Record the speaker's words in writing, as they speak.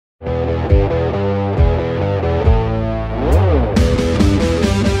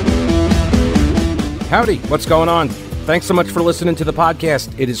Howdy, what's going on? Thanks so much for listening to the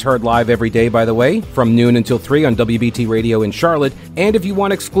podcast. It is heard live every day, by the way, from noon until 3 on WBT Radio in Charlotte. And if you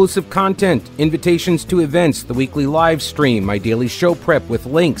want exclusive content, invitations to events, the weekly live stream, my daily show prep with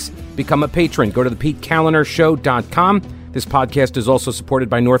links, become a patron. Go to thePeteCallender.show.com. This podcast is also supported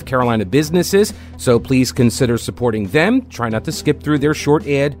by North Carolina businesses, so please consider supporting them. Try not to skip through their short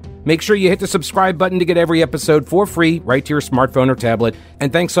ad. Make sure you hit the subscribe button to get every episode for free right to your smartphone or tablet.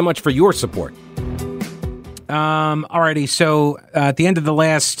 And thanks so much for your support. Alrighty, so at the end of the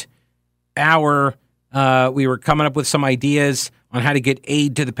last hour, we were coming up with some ideas on how to get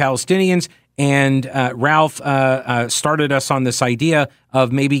aid to the Palestinians, and Ralph started us on this idea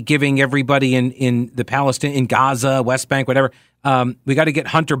of maybe giving everybody in Gaza, West Bank, whatever, we got to get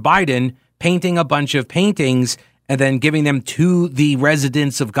Hunter Biden painting a bunch of paintings and then giving them to the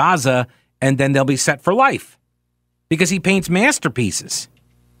residents of Gaza, and then they'll be set for life because he paints masterpieces.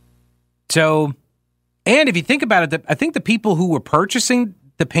 So... And if you think about it, I think the people who were purchasing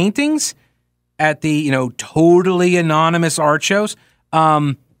the paintings at the, totally anonymous art shows,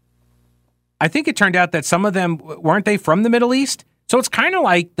 I think it turned out that some of them, weren't they from the Middle East? So it's kind of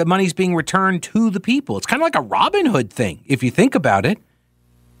like the money's being returned to the people. It's kind of like a Robin Hood thing, if you think about it.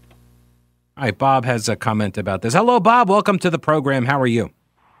 All right, Bob has a comment about this. Hello, Bob. Welcome to the program. How are you?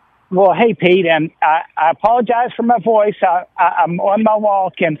 Well, hey, Pete, and I apologize for my voice. I'm on my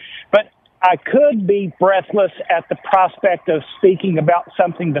walk, but I could be breathless at the prospect of speaking about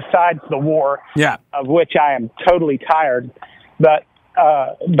something besides the war, of which I am totally tired. But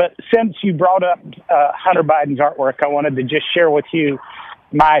since you brought up Hunter Biden's artwork, I wanted to just share with you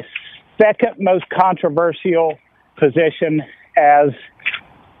my second most controversial position as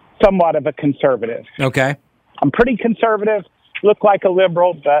somewhat of a conservative. Okay. I'm pretty conservative, look like a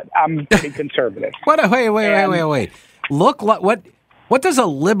liberal, but I'm pretty conservative. Wait. Look like what does a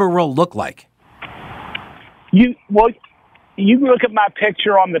liberal look like? You look at my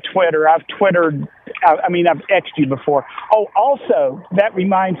picture on the Twitter. I've X'd you before. Oh, also, that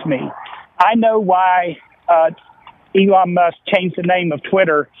reminds me, I know why Elon Musk changed the name of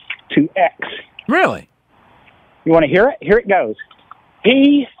Twitter to X. Really? You want to hear it? Here it goes.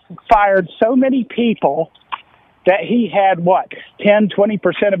 He fired so many people that he had,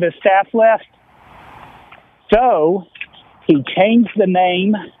 10-20% of his staff left? So he changed the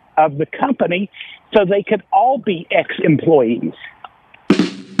name of the company so they could all be ex-employees.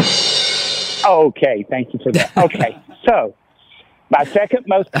 Okay, thank you for that. Okay, so my second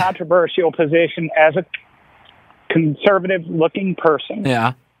most controversial position as a conservative-looking person.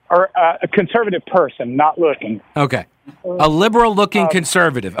 Yeah. Or a conservative person, not looking. Okay. A liberal-looking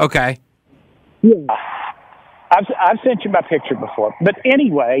conservative. Okay. Yeah. I've sent you my picture before. But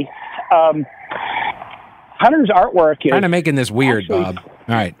anyway, Hunter's artwork is... Kind of making this weird, Bob.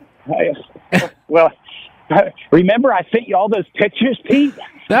 All right. Well, remember I sent you all those pictures, Pete?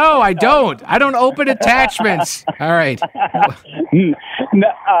 No, I don't. I don't open attachments. All right.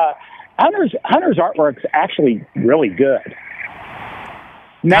 Hunter's artwork's actually really good.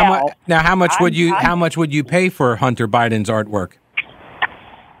 Now, how much would you pay for Hunter Biden's artwork?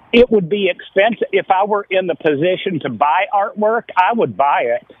 It would be expensive. If I were in the position to buy artwork, I would buy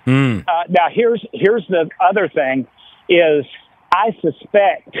it. Now, here's the other thing is I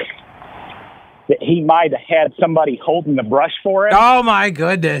suspect that he might have had somebody holding the brush for it. Oh, my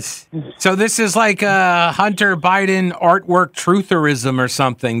goodness. So this is like Hunter Biden artwork trutherism or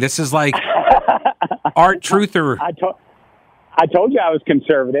something. This is like art truther. I told you I was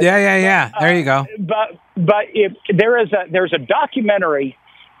conservative. Yeah. There you go. But if there's a documentary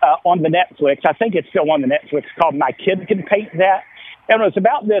on the Netflix, I think it's still on the Netflix, called My Kid Can Paint That. And it was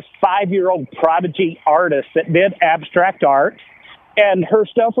about this 5-year-old prodigy artist that did abstract art, and her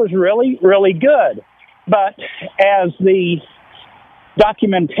stuff was really, really good. But as the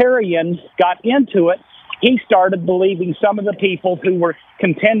documentarian got into it, he started believing some of the people who were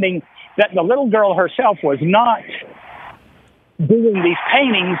contending that the little girl herself was not doing these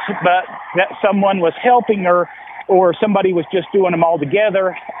paintings, but that someone was helping her, or somebody was just doing them all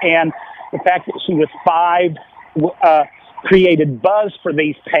together. And the fact that she was 5 created buzz for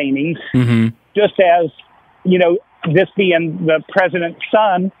these paintings, just as, this being the president's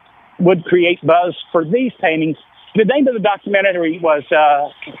son would create buzz for these paintings. The name of the documentary was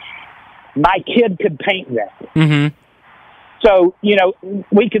My Kid Could Paint That. So,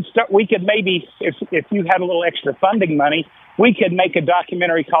 we could maybe, if you had a little extra funding money, we could make a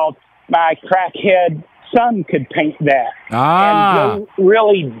documentary called My Crackhead Son Could Paint That. And go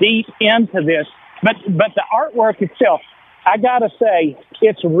really deep into this. But the artwork itself, I got to say,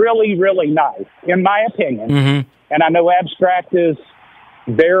 it's really, really nice, in my opinion. And I know abstract is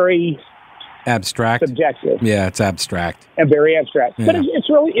very abstract. subjective. Yeah, it's abstract. And very abstract. Yeah. But it's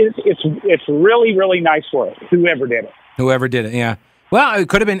really, really nice work, whoever did it. Whoever did it, yeah. Well, it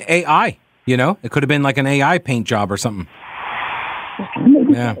could have been AI, It could have been like an AI paint job or something.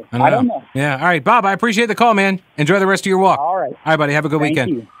 Yeah, I don't know. Yeah, all right, Bob, I appreciate the call, man. Enjoy the rest of your walk. All right. All right, buddy, have a good weekend.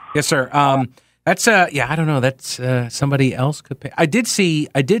 You. Yes, sir. That's, I don't know. That's somebody else could pay. I did see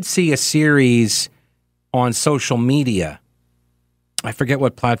a series on social media. I forget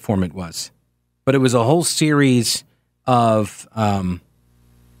what platform it was, but it was a whole series of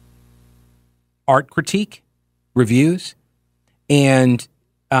art critique reviews, and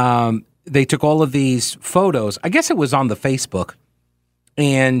they took all of these photos. I guess it was on the Facebook,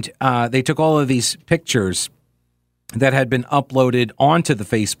 and they took all of these pictures that had been uploaded onto the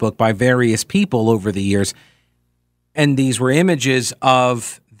Facebook by various people over the years, and these were images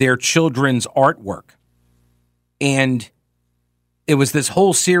of their children's artwork, and it was this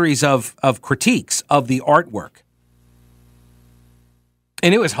whole series of critiques of the artwork.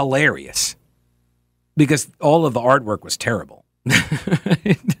 And it was hilarious because all of the artwork was terrible.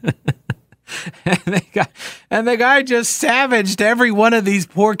 and the guy just savaged every one of these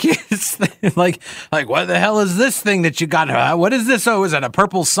poor kids. like, what the hell is this thing that you got? What is this? Oh, is that a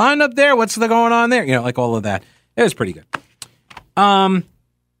purple sun up there? What's going on there? Like all of that. It was pretty good. I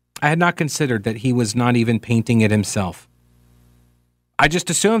had not considered that he was not even painting it himself. I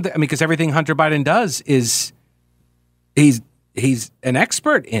just assumed that, because everything Hunter Biden does is he's an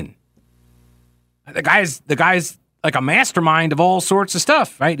expert in. The guy's like a mastermind of all sorts of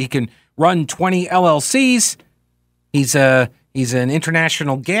stuff, right? He can run 20 LLCs. He's an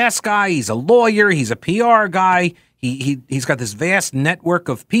international gas guy. He's a lawyer. He's a PR guy. He's got this vast network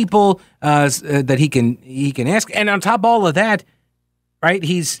of people that he can ask. And on top of all of that, right?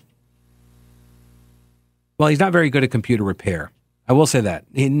 He's not very good at computer repair. I will say that.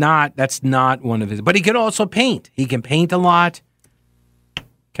 That's not one of his. But he can also paint. He can paint a lot.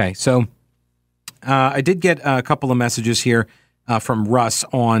 Okay, so I did get a couple of messages here from Russ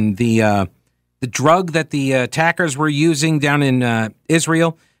on the drug that the attackers were using down in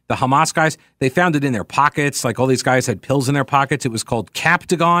Israel. The Hamas guys, they found it in their pockets. Like all these guys had pills in their pockets. It was called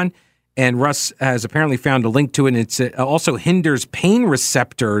Captagon. And Russ has apparently found a link to it. And it also hinders pain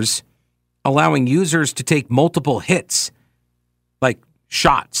receptors, allowing users to take multiple hits, like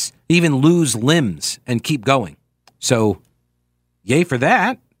shots, even lose limbs and keep going. So, yay for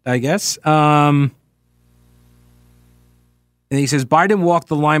that, I guess. And he says, Biden walked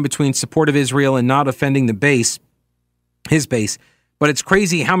the line between support of Israel and not offending his base. But it's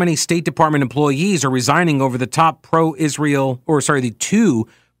crazy how many State Department employees are resigning over the the two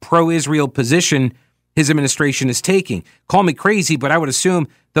pro-Israel position his administration is taking. Call me crazy, but I would assume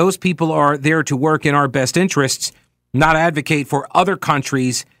those people are there to work in our best interests, not advocate for other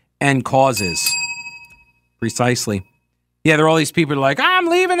countries and causes. Precisely. Yeah, there are all these people who are like, I'm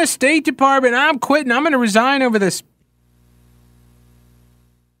leaving the State Department. I'm quitting. I'm going to resign over this.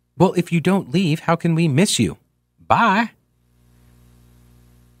 Well, if you don't leave, how can we miss you? Bye.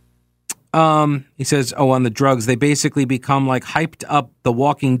 He says, on the drugs, they basically become like hyped up The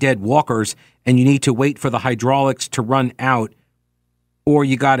Walking Dead walkers, and you need to wait for the hydraulics to run out, or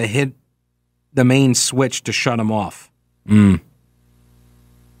you got to hit the main switch to shut them off. The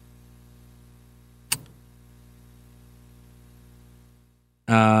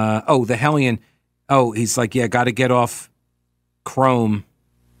Hellion. He's like, got to get off Chrome.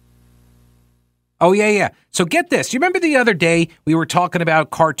 Oh, yeah. So get this. You remember the other day we were talking about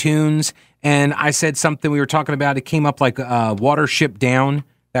cartoons, and I said something we were talking about. It came up like Watership Down,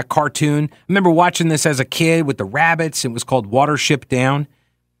 that cartoon. I remember watching this as a kid with the rabbits. It was called Watership Down.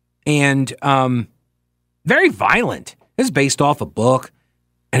 And very violent. This is based off a book.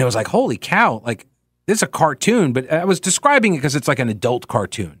 And it was like, holy cow, like this is a cartoon. But I was describing it because it's like an adult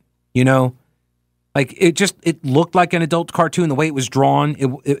cartoon, Like it looked like an adult cartoon the way it was drawn.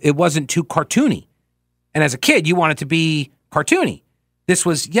 It wasn't too cartoony. And as a kid, you want it to be cartoony. This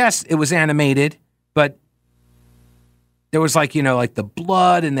was, yes, it was animated, but there was like the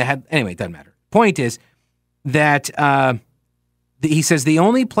blood and anyway, it doesn't matter. Point is that he says the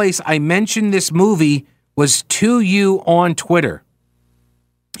only place I mentioned this movie was to you on Twitter.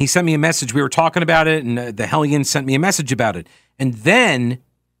 He sent me a message. We were talking about it, and the Hellion sent me a message about it. And then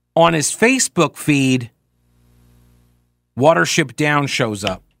on his Facebook feed, Watership Down shows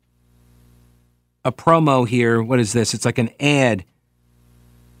up. A promo here. What is this? It's like an ad.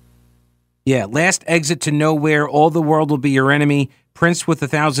 Yeah, last exit to nowhere. All the world will be your enemy. Prince with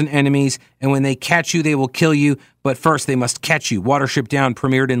 1,000 enemies. And when they catch you, they will kill you. But first, they must catch you. Watership Down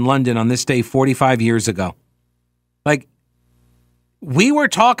premiered in London on this day 45 years ago. Like, we were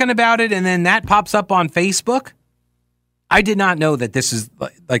talking about it, and then that pops up on Facebook. I did not know that this is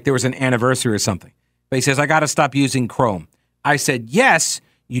like there was an anniversary or something. But he says, I got to stop using Chrome. I said, yes,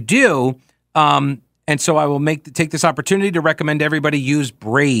 you do. And so I will take this opportunity to recommend everybody use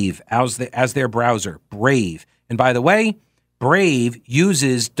Brave as their browser. Brave. And by the way, Brave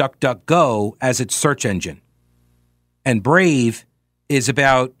uses DuckDuckGo as its search engine. And Brave is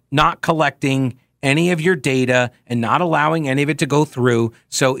about not collecting any of your data and not allowing any of it to go through.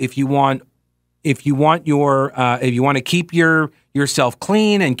 So if you want to keep yourself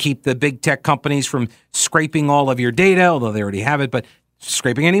clean and keep the big tech companies from scraping all of your data, although they already have it, but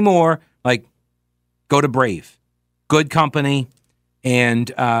scraping any more, like, go to Brave. Good company, and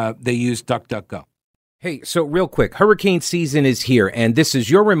they use DuckDuckGo. Hey, so real quick, hurricane season is here, and this is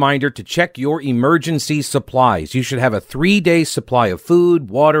your reminder to check your emergency supplies. You should have a 3-day supply of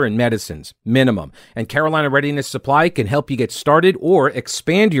food, water, and medicines, minimum. And Carolina Readiness Supply can help you get started or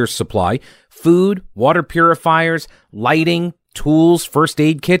expand your supply. Food, water purifiers, lighting, tools, first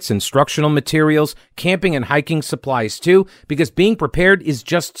aid kits, instructional materials, camping and hiking supplies too, because being prepared is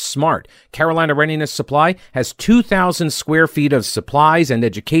just smart. Carolina Readiness Supply has 2,000 square feet of supplies and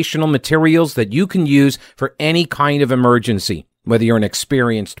educational materials that you can use for any kind of emergency. Whether you're an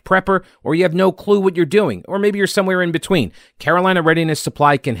experienced prepper or you have no clue what you're doing, or maybe you're somewhere in between, Carolina Readiness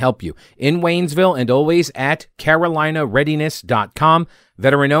Supply can help you. In Waynesville and always at carolinareadiness.com.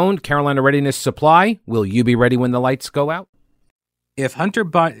 Veteran-owned Carolina Readiness Supply. Will you be ready when the lights go out? If Hunter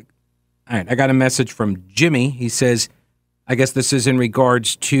Biden... All right, I got a message from Jimmy. He says, I guess this is in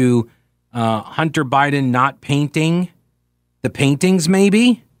regards to Hunter Biden not painting the paintings,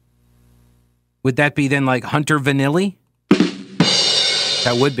 maybe? Would that be then like Hunter Vanilli?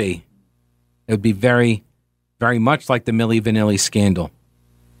 That would be. It would be very, very much like the Milli Vanilli scandal.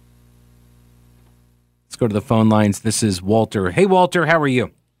 Let's go to the phone lines. This is Walter. Hey, Walter, how are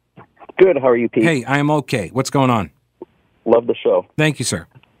you? Good. How are you, Pete? Hey, I am okay. What's going on? Love the show. Thank you, sir.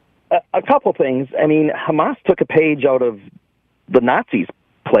 A couple things. I mean, Hamas took a page out of the Nazis'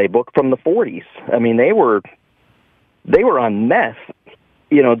 playbook from the 40s. I mean, they were on meth,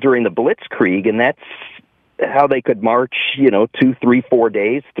 during the Blitzkrieg, and that's how they could march, 2, 3, 4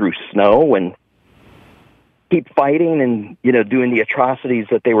 days through snow and keep fighting and, doing the atrocities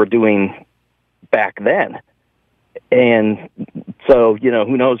that they were doing back then. And so,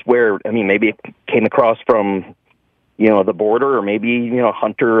 who knows where, maybe it came across from, the border, or maybe,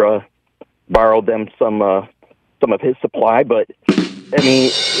 Hunter borrowed them some of his supply. But,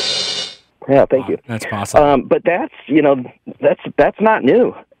 yeah, thank you. That's possible. But that's not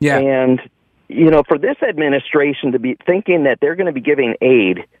new. Yeah. And, for this administration to be thinking that they're going to be giving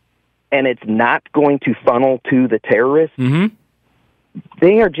aid and it's not going to funnel to the terrorists,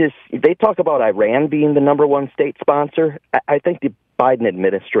 they talk about Iran being the number one state sponsor. I think the Biden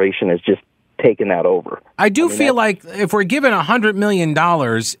administration has just taken that over. I do feel like if we're given $100 million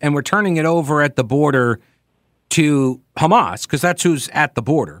and we're turning it over at the border to Hamas, because that's who's at the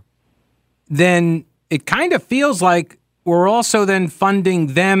border, then it kind of feels like we're also then funding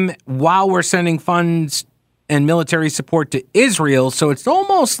them while we're sending funds and military support to Israel. So it's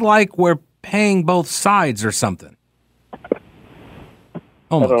almost like we're paying both sides or something.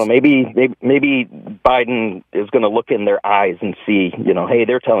 Almost. I don't know. Maybe Biden is going to look in their eyes and see, hey,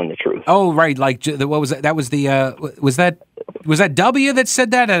 they're telling the truth. Oh, right. Like, what was that? That was was that W that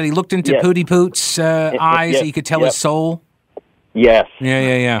said that? And he looked into Pootie Poot's eyes. He could tell his soul. Yes.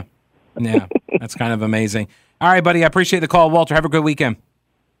 Yeah. That's kind of amazing. All right, buddy. I appreciate the call, Walter. Have a good weekend.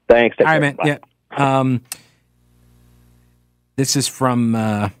 Thanks. All right, man. Bye. Yeah. This is from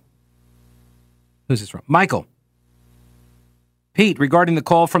who's this from? Michael. Pete, regarding the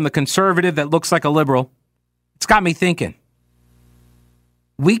call from the conservative that looks like a liberal, it's got me thinking.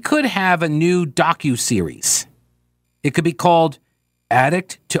 We could have a new docuseries. It could be called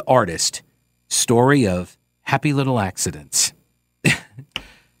Addict to Artist, Story of Happy Little Accidents.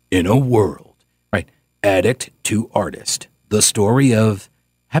 In a world, right? Addict to Artist, the story of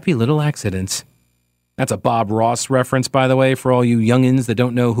happy little accidents. That's a Bob Ross reference, by the way, for all you youngins that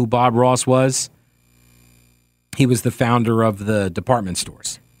don't know who Bob Ross was. He was the founder of the department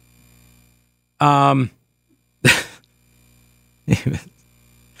stores. No,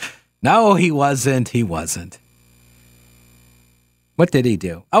 he wasn't. What did he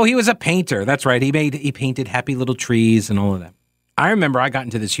do? Oh, he was a painter. That's right. He painted happy little trees and all of that. I remember I got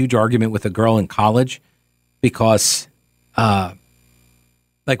into this huge argument with a girl in college because, she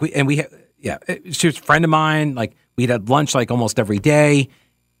was a friend of mine. Like, we'd had lunch like almost every day,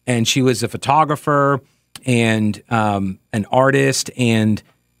 and she was a photographer and an artist, and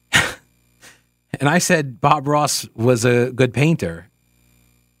I said Bob Ross was a good painter,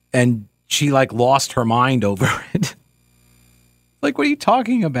 and she like lost her mind over it. Like, what are you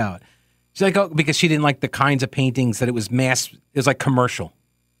talking about? She's like, oh, because she didn't like the kinds of paintings that it was like commercial.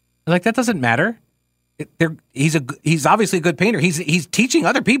 I'm like, that doesn't matter. He's obviously a good painter. He's teaching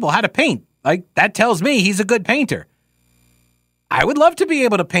other people how to paint. Like, that tells me he's a good painter. I would love to be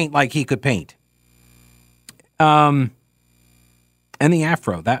able to paint like he could paint. And the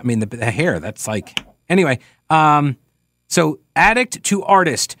afro, the hair, that's like, anyway. So addict to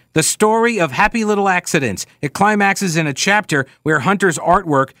artist, the story of happy little accidents. It climaxes in a chapter where Hunter's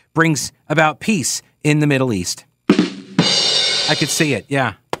artwork brings about peace in the Middle East. I could see it.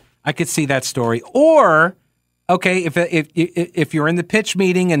 Yeah, I could see that story. Or, okay, if you're in the pitch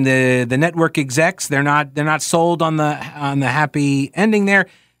meeting and the network execs, they're not sold on the happy ending there,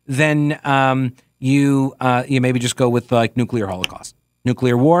 then you maybe just go with like nuclear holocaust,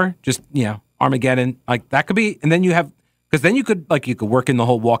 nuclear war, just Armageddon, like that could be, and then you have. Because then you could work in the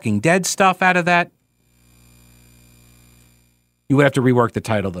whole Walking Dead stuff out of that. You would have to rework the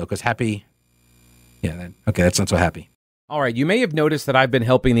title, though, because happy... Yeah, okay, that's not so happy. All right, you may have noticed that I've been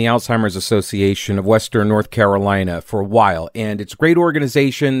helping the Alzheimer's Association of Western North Carolina for a while, and it's a great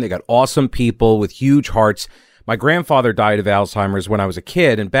organization. They got awesome people with huge hearts. My grandfather died of Alzheimer's when I was a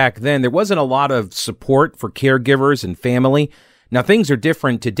kid, and back then there wasn't a lot of support for caregivers and family. Now, things are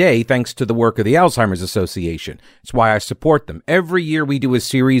different today thanks to the work of the Alzheimer's Association. It's why I support them. Every year we do a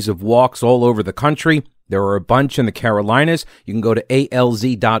series of walks all over the country. There are a bunch in the Carolinas. You can go to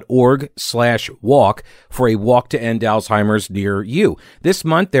alz.org/walk for a walk to end Alzheimer's near you. This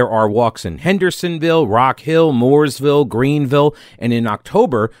month, there are walks in Hendersonville, Rock Hill, Mooresville, Greenville, and in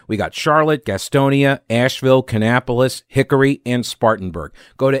October, we got Charlotte, Gastonia, Asheville, Kannapolis, Hickory, and Spartanburg.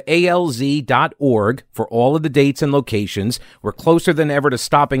 Go to alz.org for all of the dates and locations. We're closer than ever to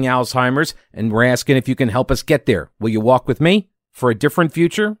stopping Alzheimer's, and we're asking if you can help us get there. Will you walk with me for a different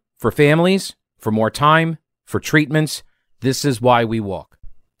future, for families, for more time, for treatments? This is why we walk.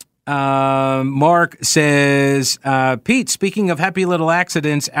 Mark says, Pete, speaking of happy little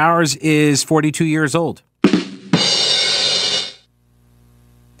accidents, ours is 42 years old.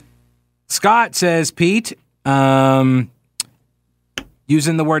 Scott says, Pete, using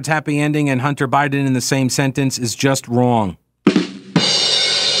the words happy ending and Hunter Biden in the same sentence is just wrong.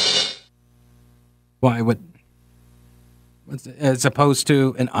 Why? As opposed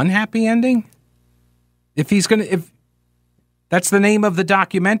to an unhappy ending? If that's the name of the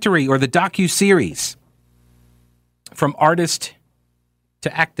documentary or the docu-series, From Artist to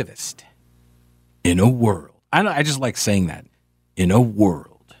Activist. In a world. I just like saying that. In a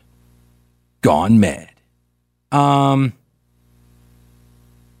world gone mad. 10%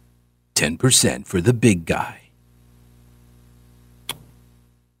 for the big guy.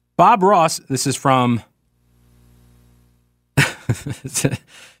 Bob Ross, this is from...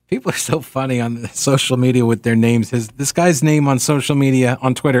 People are so funny on social media with their names. This guy's name on social media,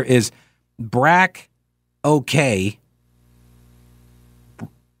 on Twitter, is Brack OK.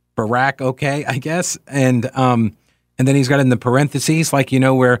 Barack OK, I guess. And then he's got in the parentheses, like,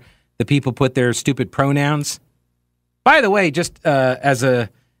 where the people put their stupid pronouns. By the way, just as a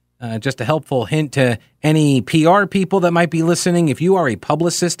helpful hint to any PR people that might be listening, if you are a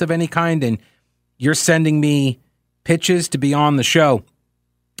publicist of any kind and you're sending me pitches to be on the show,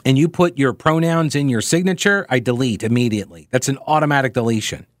 and you put your pronouns in your signature, I delete immediately. That's an automatic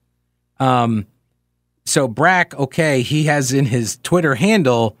deletion. So Brack, okay, he has in his Twitter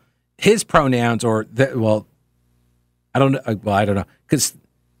handle his pronouns, I don't know, because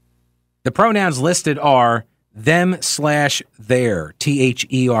the pronouns listed are them/their,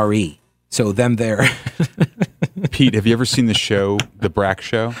 THERE. So them there. Pete, have you ever seen the show, The Brack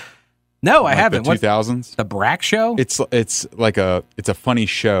Show? No, I haven't. The 2000s. The Brack Show? It's a funny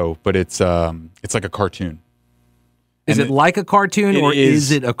show, but it's like a cartoon. Is it like a cartoon, or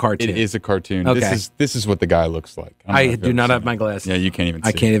is it a cartoon? It is a cartoon. Okay. This is what the guy looks like. I do not have my glasses. Yeah, you can't even see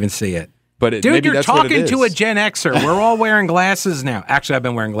I can't even see it. But dude, you're talking to a Gen Xer. We're all wearing glasses now. Actually, I've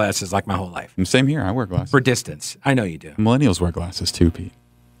been wearing glasses like my whole life. Same here. I wear glasses. For distance. I know you do. Millennials wear glasses too, Pete.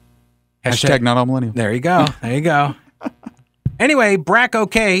 Hashtag not all millennials. There you go. There you go. Anyway, Brack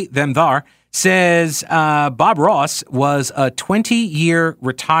OK, them thar, says Bob Ross was a 20-year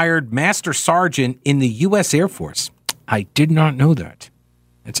retired master sergeant in the U.S. Air Force. I did not know that.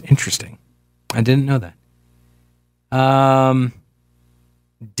 That's interesting. I didn't know that.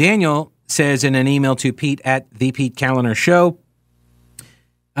 Daniel says in an email to Pete at The Pete Kaliner Show,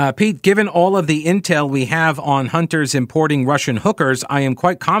 Pete, given all of the intel we have on hunters importing Russian hookers, I am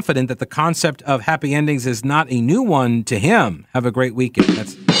quite confident that the concept of happy endings is not a new one to him. Have a great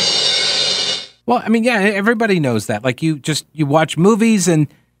weekend. Well, I mean, yeah, everybody knows that. Like you watch movies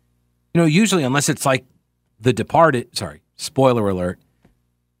and Usually, unless it's like The Departed, sorry, spoiler alert,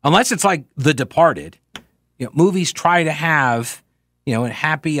 unless it's like The Departed, movies try to have, a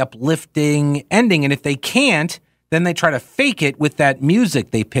happy, uplifting ending. And if they can't, then they try to fake it with that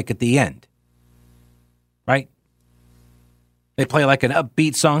music they pick at the end. Right? They play like an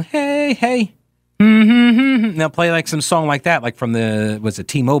upbeat song. Hey, hey. And they'll play like some song like that, like from the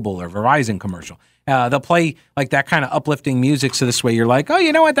T-Mobile or Verizon commercial. They'll play like that kind of uplifting music. So this way you're like, oh,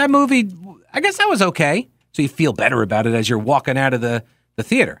 you know what? That movie, I guess that was okay. So you feel better about it as you're walking out of the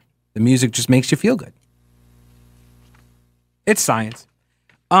theater. The music just makes you feel good. It's science.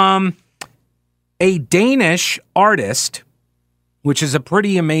 A Danish artist, which is a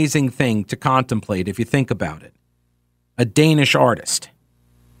pretty amazing thing to contemplate if you think about it. A Danish artist.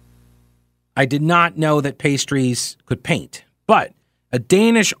 I did not know that pastries could paint, but a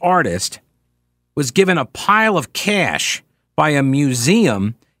Danish artist was given a pile of cash by a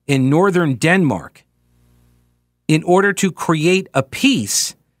museum in northern Denmark in order to create a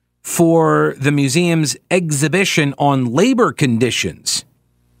piece for the museum's exhibition on labor conditions.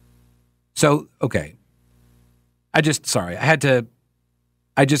 So, okay. I just had to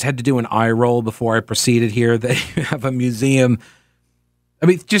do an eye roll before I proceeded here. They have a museum. I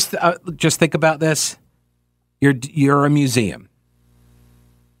mean, just think about this. You're a museum,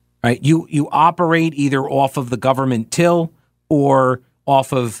 right? You operate either off of the government till or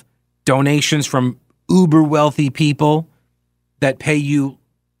off of donations from uber wealthy people that pay you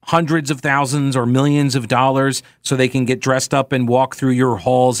hundreds of thousands or millions of dollars so they can get dressed up and walk through your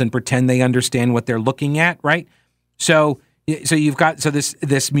halls and pretend they understand what they're looking at, right? So you've got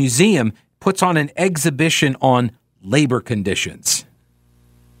this museum puts on an exhibition on labor conditions.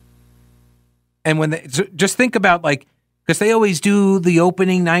 And when just think about because they always do the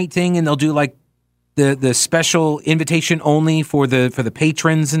opening night thing and they'll do like the special invitation only for the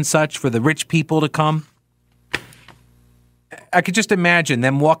patrons and such, for the rich people to come. I could just imagine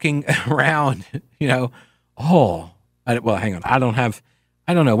them walking around, hang on. I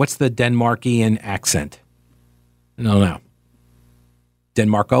don't know. What's the Denmarkian accent? I don't know.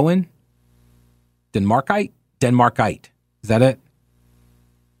 Denmarkoan? Denmarkite? Denmarkite. Is that it?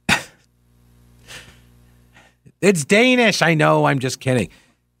 It's Danish. I know. I'm just kidding.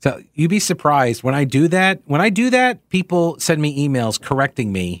 So you'd be surprised when I do that. When I do that, people send me emails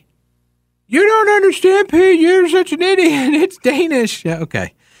correcting me. You don't understand, Pete. You're such an idiot. It's Danish. Yeah,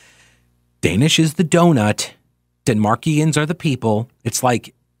 okay. Danish is the donut. Denmarkians are the people. It's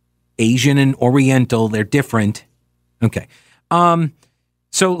like Asian and Oriental. They're different. Okay.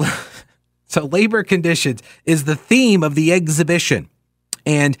 So labor conditions is the theme of the exhibition.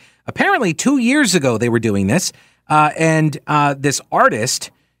 And apparently 2 years ago they were doing this. And this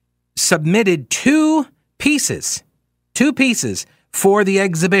artist submitted two pieces for the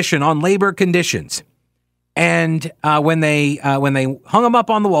exhibition on labor conditions. And when they hung them up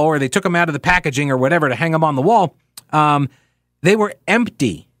on the wall, or they took them out of the packaging or whatever to hang them on the wall, they were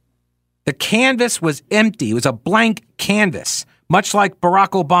empty. The canvas was empty. It was a blank canvas, much like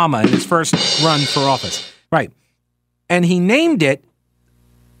Barack Obama in his first run for office. Right. And he named it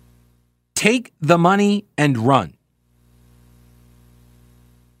Take the Money and Run.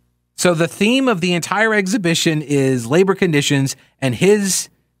 So the theme of the entire exhibition is labor conditions, and his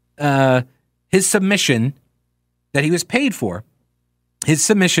submission that he was paid for, his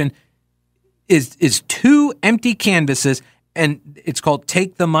submission is two empty canvases, and it's called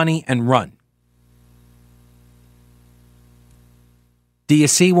Take the Money and Run. Do you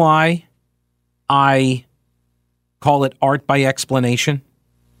see why I call it art by explanation?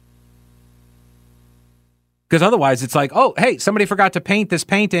 Because otherwise it's like, oh, hey, somebody forgot to paint this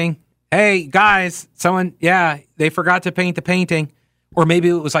painting. Hey, guys, they forgot to paint the painting. Or maybe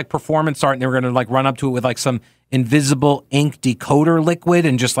it was like performance art and they were going to run up to it with some invisible ink decoder liquid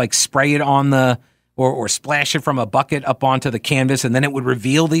and just spray it on or splash it from a bucket up onto the canvas, and then it would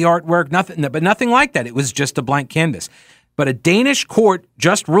reveal the artwork. Nothing like that. It was just a blank canvas. But a Danish court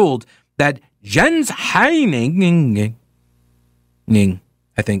just ruled that Jens Heining,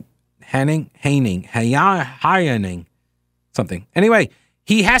 I think, Heining, something. Anyway,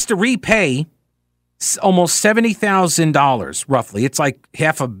 he has to repay almost $70,000, roughly. It's like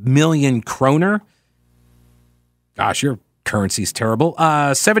 500,000 kroner. Gosh, your currency's terrible.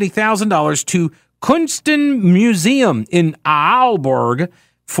 $70,000 to Kunsten Museum in Aalborg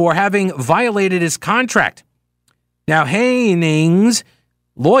for having violated his contract. Now, Heining's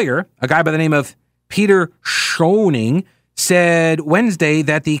lawyer, a guy by the name of Peter Schoening, said Wednesday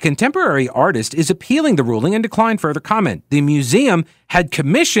that the contemporary artist is appealing the ruling and declined further comment. The museum had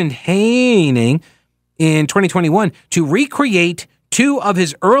commissioned Heining in 2021 to recreate two of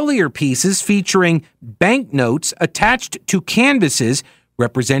his earlier pieces featuring banknotes attached to canvases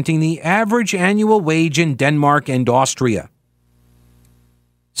representing the average annual wage in Denmark and Austria.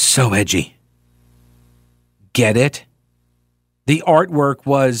 So edgy. Get it? The artwork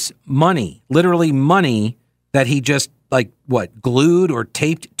was money, literally money that he just glued or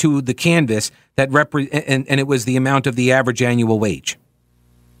taped to the canvas that and it was the amount of the average annual wage.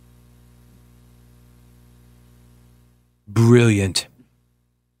 Brilliant.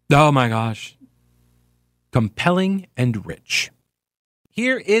 Oh my gosh. Compelling and rich.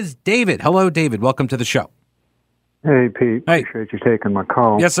 Here is David. Hello, David. Welcome to the show. Hey, Pete. Hey. Appreciate you taking my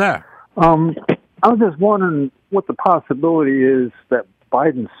call. Yes, sir. I was just wondering what the possibility is that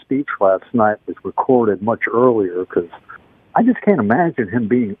Biden's speech last night was recorded much earlier, because I just can't imagine him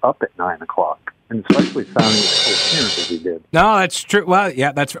being up at 9 o'clock, and especially sounding as coherent as he did. No, that's true. Well,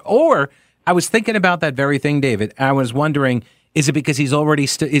 yeah, that's... Or I was thinking about that very thing, David. I was wondering, is it because he's already...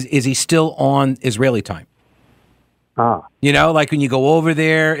 is he still on Israeli time? You know, like when you go over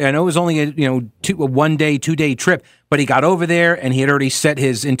there, I know it was only a 1 day, 2 day trip, but he got over there and he had already set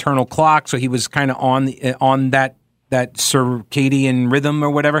his internal clock, so he was kind of on that circadian rhythm or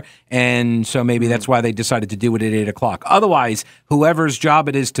whatever, and so maybe that's why they decided to do it at 8 o'clock. Otherwise, whoever's job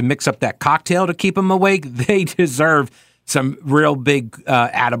it is to mix up that cocktail to keep him awake, they deserve some real big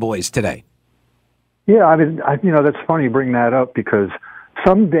attaboys today. Yeah, I mean, that's funny you bring that up, because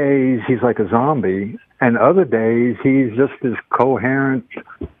some days he's like a zombie, and other days he's just as coherent, as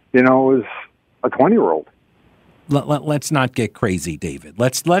a 20-year-old. Let's not get crazy, David.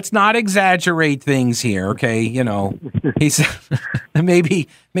 Let's not exaggerate things here, okay? He's maybe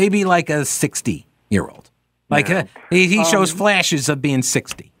like a 60-year-old. Like he shows flashes of being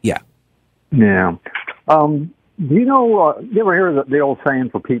 60. Yeah. Yeah. Do you ever hear the old saying,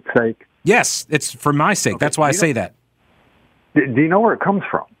 "For Pete's sake"? Yes, it's for my sake. Okay. That's why I say that. Do you know where it comes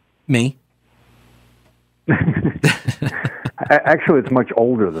from? Me. Actually, it's much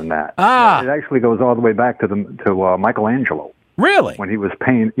older than that. It actually goes all the way back to Michelangelo. Really? When he was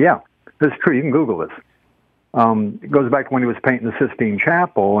painting. Yeah, this is true. You can Google this. It goes back to when he was painting the Sistine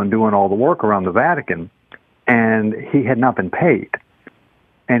Chapel and doing all the work around the Vatican, and he had not been paid.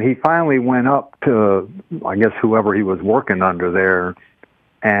 And he finally went up to, I guess, whoever he was working under there,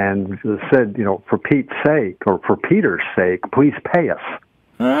 and said, "For Pete's sake, or for Peter's sake, please pay us."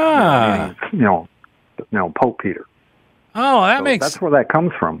 Pope Peter. Oh, that's where that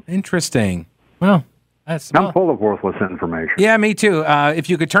comes from. Interesting. Well, I'm full of worthless information. Yeah, me too. If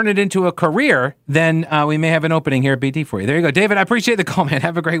you could turn it into a career, then we may have an opening here at BT for you. There you go, David. I appreciate the call, man.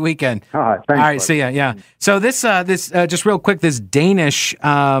 Have a great weekend. All right, thanks. All right, see ya. Yeah. So this just real quick, this Danish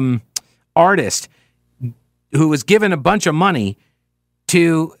artist who was given a bunch of money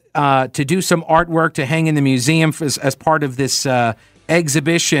to do some artwork to hang in the museum as part of this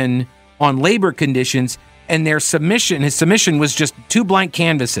exhibition on labor conditions, and his submission was just 2 blank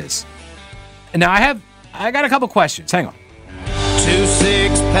canvases. And now I got a couple questions. Hang on. 2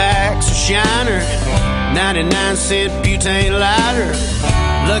 6-packs of Shiner, 99-cent butane lighter,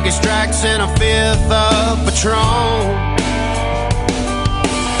 Lucky Strikes and a 5th of Patron.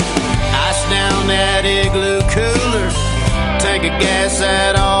 Ice down that igloo cooler, tank of gas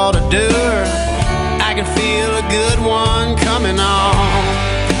that ought to do her. I can feel a good one coming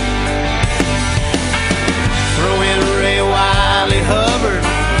on. Throw in Ray Wiley Hubbard,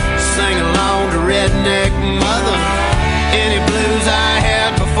 sing along to Redneck Mother. Any blues I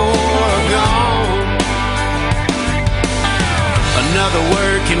had before are gone. Another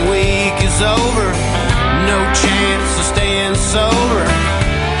working week is over, no chance of staying sober.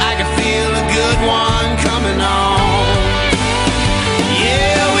 I can feel a good one coming on.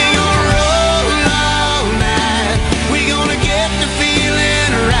 Yeah, we gonna roll all night. We gonna get the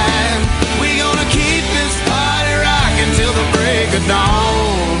feeling right. We gonna keep this party rocking till the break of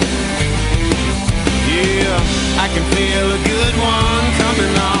dawn. Yeah, I can feel a good one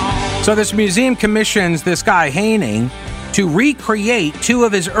coming on. So this museum commissions this guy Haining to recreate 2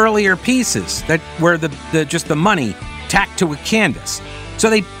 of his earlier pieces that were just the money tacked to a canvas. So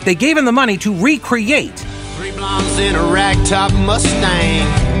they gave him the money to recreate. 3 blondes in a ragtop Mustang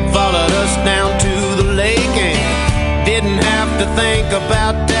followed us down to the lake and didn't have to think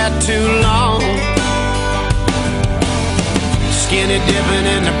about that too long. Skinny dipping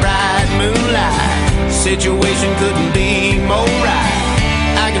in the bright moonlight, situation couldn't be more right.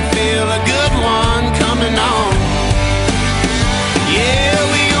 I can feel a good one coming on. Yeah,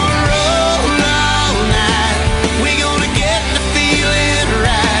 we gonna roll all night. We gonna get the feeling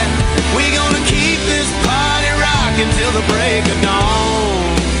right. We gonna keep this party rocking till the break of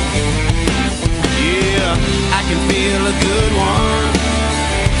dawn. Yeah, I can feel a good one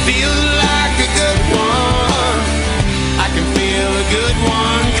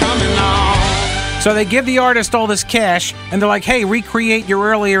So they give the artist all this cash, and they're like, hey, recreate your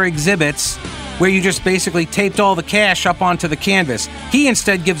earlier exhibits where you just basically taped all the cash up onto the canvas. He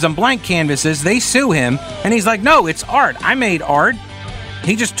instead gives them blank canvases. They sue him, and he's like, no, it's art. I made art.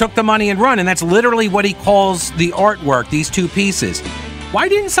 He just took the money and run, and that's literally what he calls the artwork, these two pieces. Why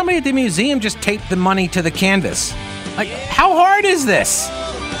didn't somebody at the museum just tape the money to the canvas? Like, how hard is this?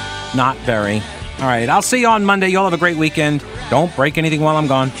 Not very. All right, I'll see you on Monday. You'll have a great weekend. Don't break anything while I'm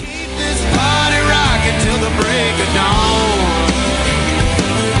gone.